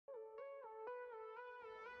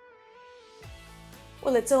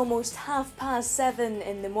Well, it's almost 7:30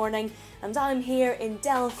 in the morning and I'm here in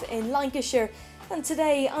Delft in Lancashire, and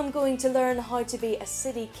today I'm going to learn how to be a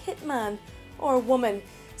city kitman or woman.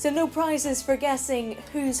 So no prizes for guessing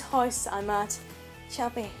whose house I'm at.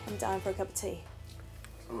 Chappy, I'm down for a cup of tea.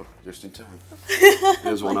 Oh, just in time.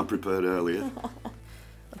 Here's one I prepared earlier.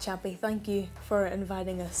 Well, Chappy, thank you for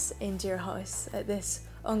inviting us into your house at this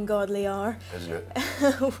ungodly hour. Isn't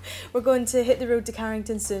it? We're going to hit the road to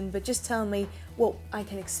Carrington soon, but just tell me what I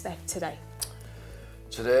can expect today.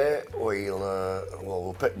 Today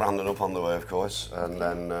we'll pick Brandon up on the way, of course, and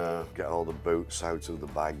then get all the boots out of the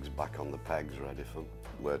bags, back on the pegs, ready for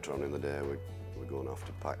later on in the day. We're going to have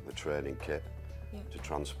to pack the training kit to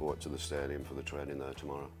transport to the stadium for the training there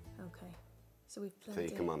tomorrow. Okay, so we've plenty.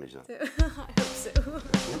 Think you can manage that? I hope so.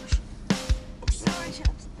 Sorry,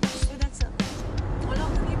 chaps. So that's how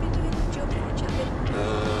long have you been doing the job here, Chappy?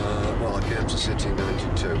 Well, I came to City in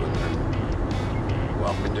 '92, and then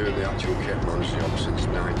I've been doing the actual kitman's job since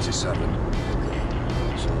 '97.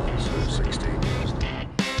 Okay. So that's 16 years.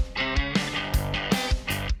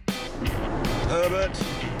 Herbert.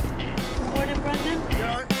 Morning, Brandon.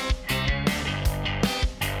 Yeah.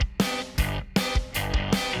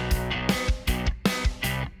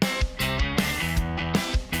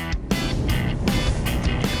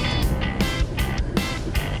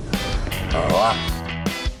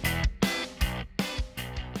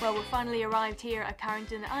 Well, we've finally arrived here at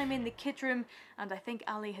Carrington. I'm in the kit room and I think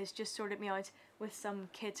Ali has just sorted me out with some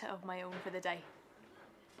kit of my own for the day.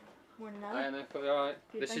 Morning, Ali. Hi, Nicola, alright.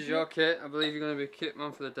 Good, This is you. your kit. I believe you're going to be kit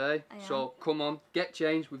man for the day. So come on, get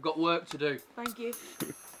changed. We've got work to do. Thank you.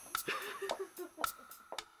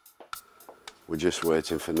 We're just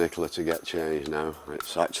waiting for Nicola to get changed now.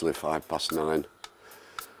 It's actually 9:05.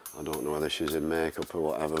 I don't know whether she's in makeup or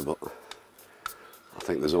whatever, but I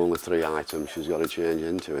think there's only 3 items she's got to change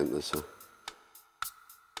into, isn't there? So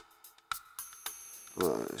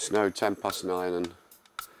it's now 9:10 and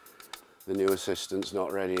the new assistant's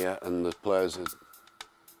not ready yet, and the players are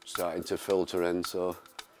starting to filter in, so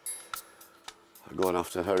I'm going to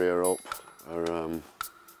have to hurry her up, or there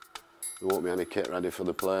won't be any kit ready for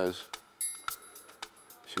the players.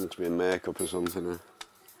 She must be in makeup or something.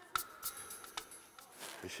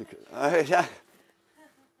 Yeah.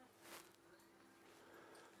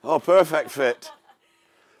 Oh, perfect fit.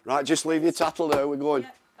 Right, just leave your tattle there, we're going.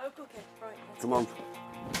 Yeah. Oh, okay, right. Come on.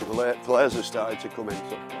 The players have started to come in.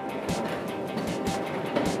 So.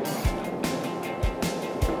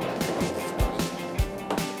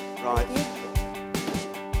 Right.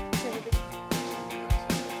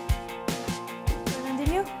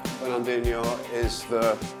 Fernandinho? Fernandinho is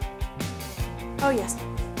the... Oh, yes.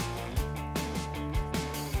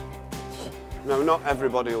 No, not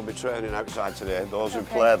everybody will be training outside today. Those who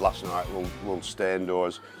played last night will stay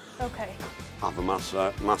indoors, Okay. have a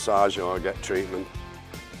massage or get treatment.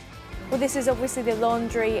 Well, this is obviously the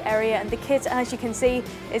laundry area, and the kit, as you can see,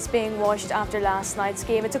 is being washed after last night's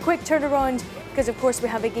game. It's a quick turnaround because, of course, we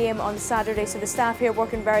have a game on Saturday, so the staff here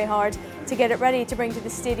working very hard to get it ready to bring to the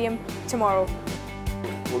stadium tomorrow.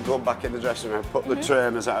 We'll go back in the dressing room, put the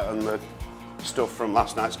trainers out and the stuff from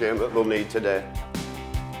last night's game that they'll need today.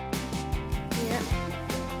 Yeah.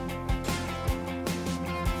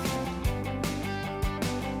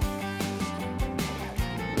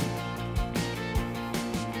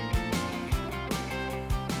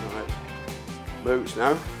 Boots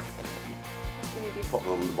now. Put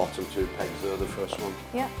them on the bottom 2 pegs there, the first one.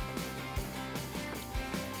 Yeah.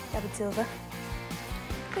 David Silva.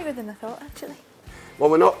 Bigger than I thought, actually. Well,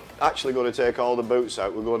 we're not actually going to take all the boots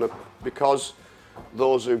out. We're going to, because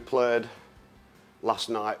those who played last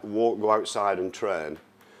night won't go outside and train,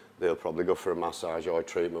 they'll probably go for a massage or a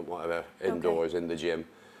treatment, whatever, indoors in the gym.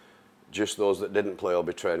 Just those that didn't play will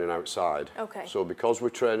be training outside. Okay. So because we're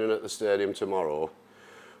training at the stadium tomorrow,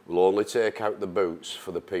 we'll only take out the boots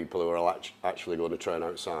for the people who are actually going to train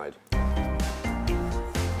outside.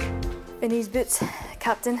 Vinny's boots,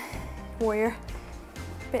 captain, warrior,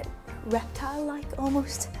 bit reptile-like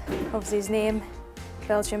almost. Obviously his name,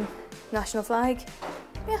 Belgium, national flag.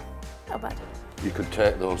 Yeah, not bad. You could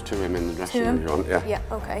take those to him in the dressing room if you want, yeah. Yeah,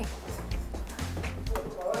 okay.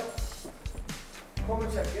 Come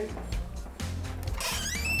a second.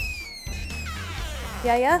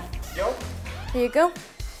 Yeah? Yo. Here you go.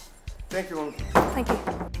 Thank you. Thank you.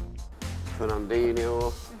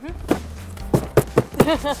 Fernandinho.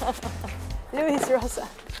 Luis Rosa.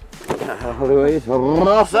 Luis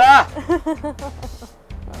Rosa!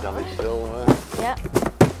 David Silva. Yeah.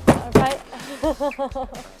 Okay.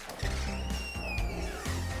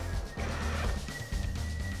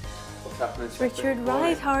 What's happening? Richard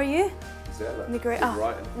Wright, how are you? say that. Nicola,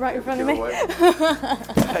 Right, right in front of me.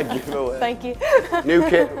 Give away. Thank you.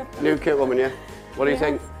 New kit woman, yeah. What do you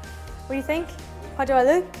think? What do you think? How do I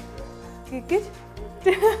look? Good?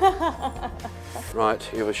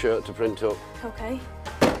 Right, you have a shirt to print up. Okay.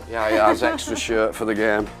 Yeah, it's extra shirt for the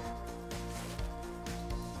game.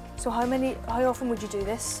 So how often would you do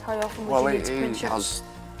this? How often would Well, you need to print he shirts? has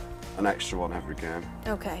an extra one every game.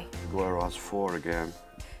 Okay. Aguero has 4 a game.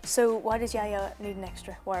 So why does Yaya need an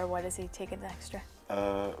extra? Why does he take an extra?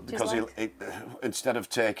 Because instead of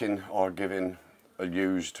taking or giving a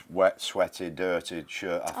used, wet, sweaty, dirty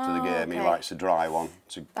shirt after the game, he likes a dry one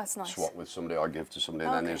to swap with somebody or give to somebody,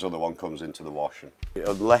 and then his other one comes into the washing.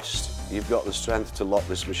 Unless you've got the strength to lock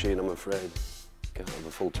this machine, I'm afraid. Can't have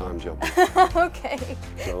a full-time job. Okay.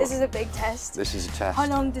 So this is a big test. This is a test. How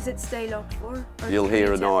long does it stay locked for? You'll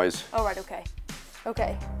hear a noise. Oh, right, okay.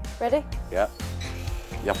 Okay. Ready? Yeah.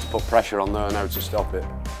 You have to put pressure on there now to stop it.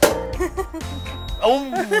 Oh!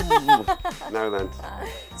 Now then.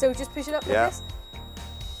 So just push it up like this?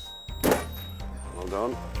 Well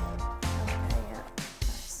done. Okay, yeah.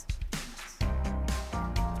 Nice.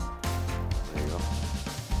 There you go.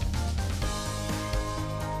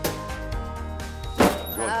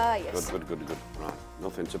 Yes. Good. Right,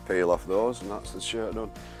 nothing to peel off those, and that's the shirt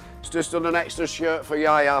done. It's just done an extra shirt for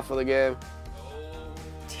Yaya for the game.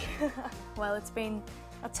 Well, it's been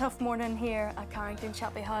a tough morning here at Carrington.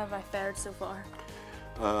 Chappy, how have I fared so far?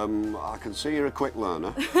 I can see you're a quick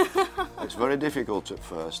learner. It's very difficult at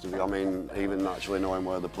first. I mean, even actually knowing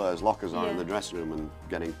where the players' lockers are in the dressing room and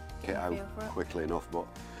getting kit out quickly enough, but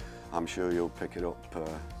I'm sure you'll pick it up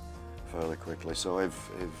fairly quickly. So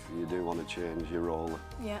if you do want to change your role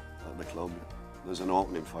at the club, there's an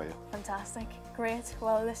opening for you. Fantastic, great.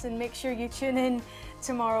 Well, listen, make sure you tune in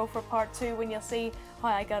tomorrow for part 2 when you'll see how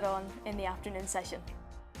I got on in the afternoon session.